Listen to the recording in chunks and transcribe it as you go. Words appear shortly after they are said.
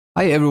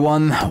Hi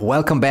everyone,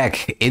 welcome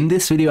back. In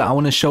this video I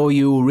want to show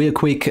you real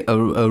quick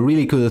a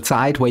really cool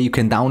site where you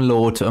can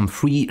download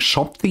free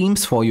shop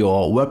themes for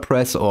your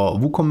WordPress or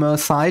WooCommerce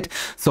site.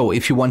 So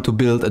if you want to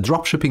build a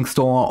dropshipping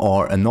store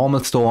or a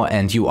normal store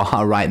and you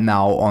are right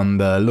now on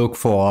the look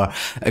for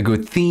a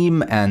good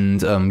theme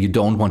and you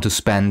don't want to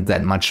spend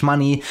that much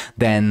money,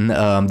 then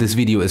this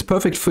video is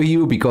perfect for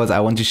you because I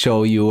want to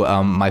show you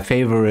my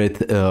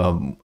favorite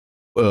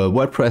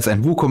WordPress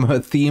and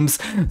WooCommerce themes.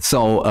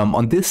 So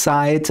on this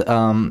side,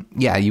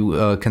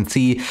 you can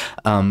see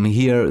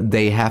here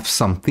they have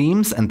some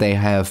themes and they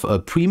have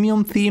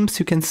premium themes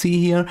you can see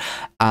here,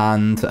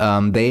 and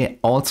they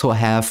also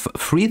have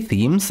free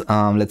themes.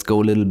 Let's go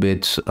a little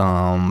bit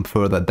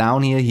further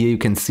down here. Here you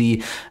can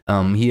see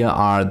here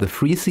are the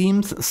free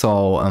themes.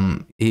 So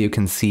here you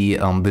can see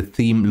the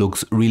theme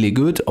looks really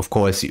good. Of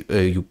course,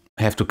 you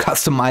have to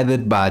customize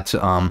it, but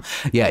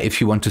yeah, if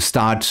you want to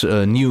start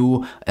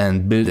new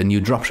and build a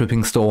new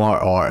dropshipping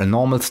store or a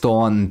normal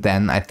store,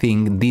 then I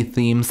think these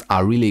themes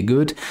are really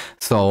good.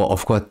 So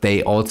of course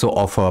they also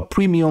offer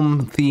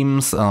premium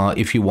themes.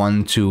 If you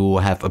want to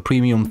have a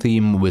premium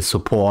theme with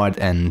support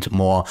and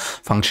more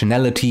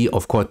functionality,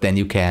 of course then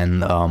you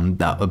can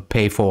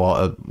pay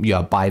for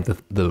buy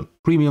the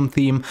premium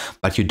theme,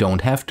 but you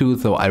don't have to.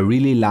 So I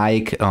really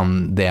like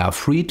their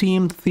free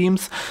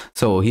themes.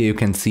 So here you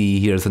can see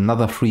here's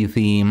another free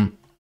theme.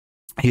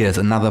 Here's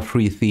another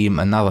free theme,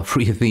 another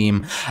free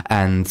theme.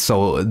 And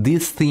so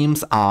these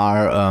themes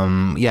are,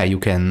 you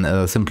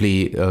can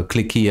simply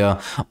click here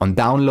on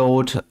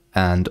download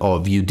or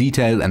view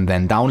detail and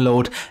then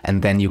download,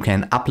 and then you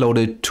can upload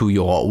it to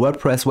your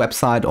WordPress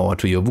website or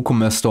to your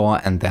WooCommerce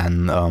store and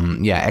then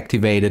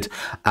activate it,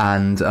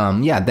 and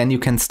then you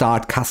can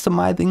start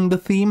customizing the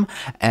theme.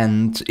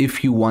 And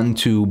if you want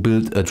to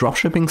build a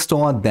dropshipping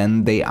store,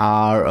 then they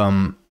are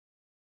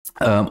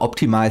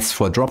optimized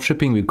for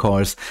dropshipping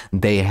because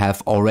they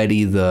have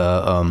already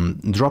the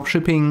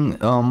dropshipping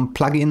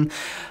plugin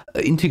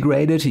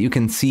integrated. You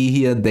can see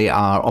here they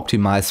are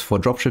optimized for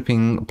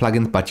dropshipping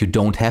plugins, but you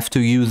don't have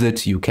to use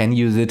it. You can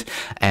use it.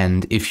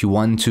 And if you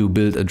want to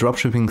build a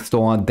dropshipping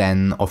store,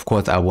 then of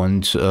course I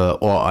would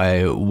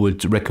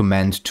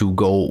recommend to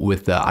go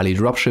with the Ali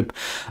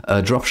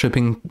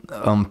dropshipping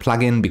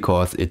plugin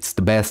because it's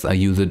the best. I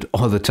use it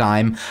all the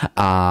time.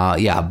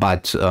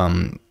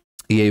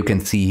 Here you can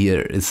see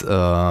here is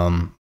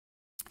a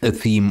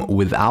theme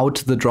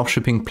without the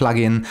dropshipping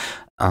plugin.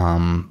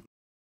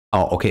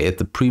 Okay, it's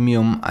the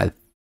premium. I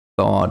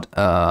thought,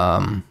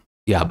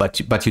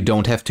 but you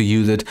don't have to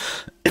use it.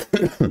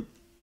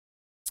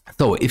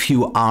 So if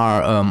you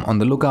are on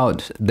the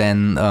lookout,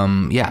 then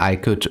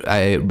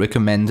I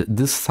recommend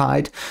this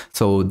site.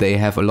 So they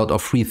have a lot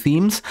of free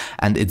themes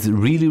and it's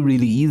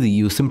really easy.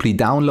 You simply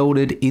download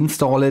it,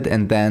 install it,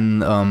 and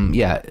then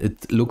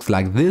it looks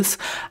like this.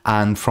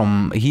 And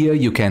from here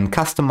you can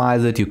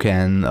customize it. You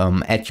can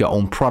add your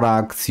own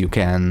products. You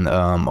can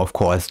of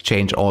course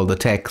change all the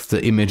text,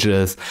 the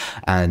images,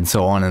 and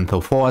so on and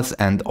so forth.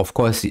 And of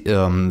course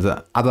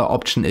the other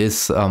option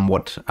is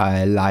what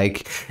I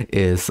like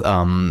is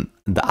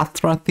the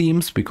Astra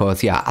themes,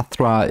 because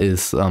Astra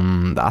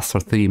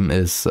theme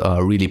is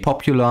really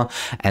popular,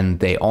 and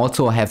they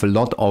also have a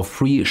lot of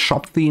free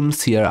shop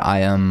themes. Here I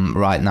am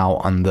right now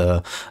on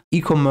the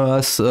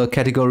e-commerce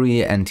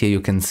category, and here you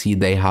can see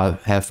they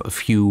have a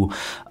few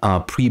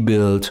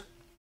pre-built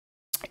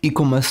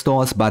e-commerce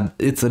stores, but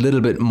it's a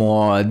little bit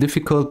more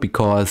difficult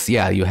because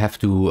you have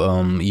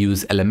to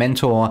use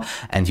Elementor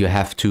and you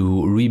have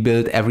to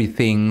rebuild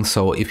everything.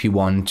 So if you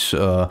want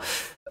to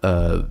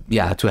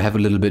have a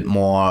little bit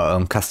more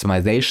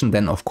customization,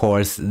 then of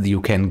course you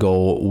can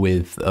go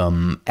with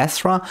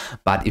Astra.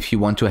 But if you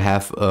want to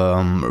have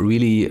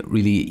really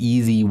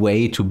easy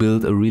way to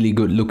build a really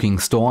good looking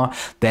store,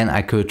 then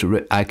I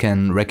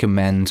can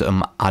recommend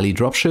Ali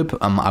Dropship.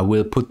 I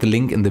will put the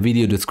link in the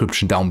video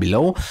description down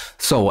below.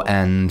 So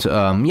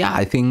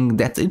I think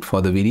that's it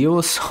for the video.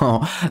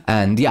 So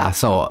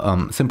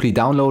simply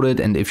download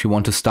it, and if you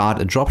want to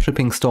start a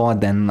dropshipping store,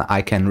 then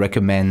I can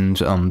recommend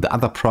the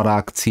other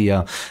products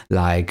here,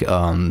 like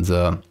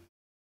the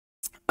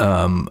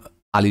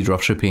Ali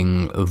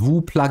Dropshipping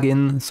Woo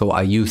plugin. So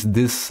I use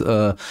this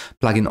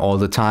plugin all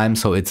the time.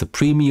 So it's a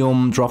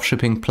premium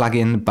dropshipping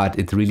plugin, but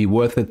it's really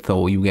worth it.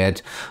 So you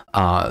get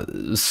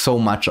so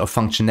much of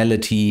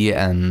functionality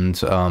and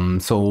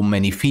so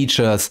many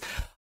features.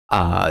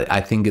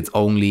 I think it's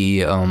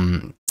only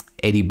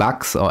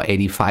 $80 or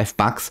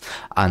 $85,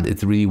 and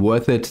it's really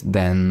worth it.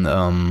 Then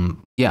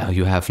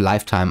you have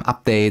lifetime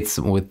updates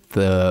with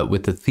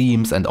the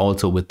themes and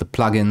also with the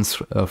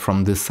plugins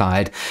from this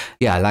site.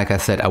 Like I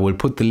said, I will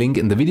put the link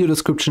in the video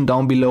description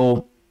down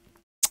below.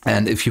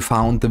 And if you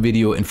found the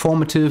video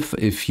informative,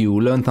 if you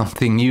learned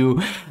something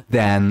new,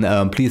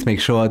 then please make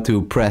sure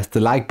to press the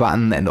like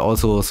button and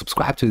also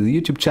subscribe to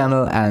the YouTube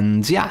channel.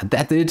 And yeah,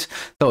 that's it.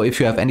 So if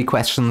you have any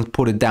questions,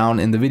 put it down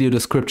in the video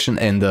description,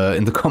 in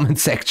the comment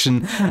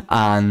section,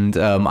 and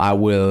I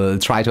will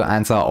try to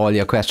answer all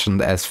your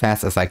questions as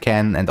fast as I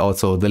can. And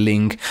also the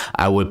link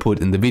I will put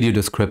in the video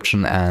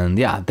description. And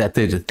yeah, that's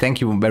it. Thank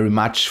you very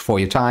much for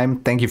your time.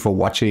 Thank you for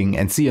watching,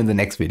 and see you in the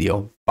next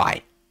video.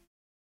 Bye.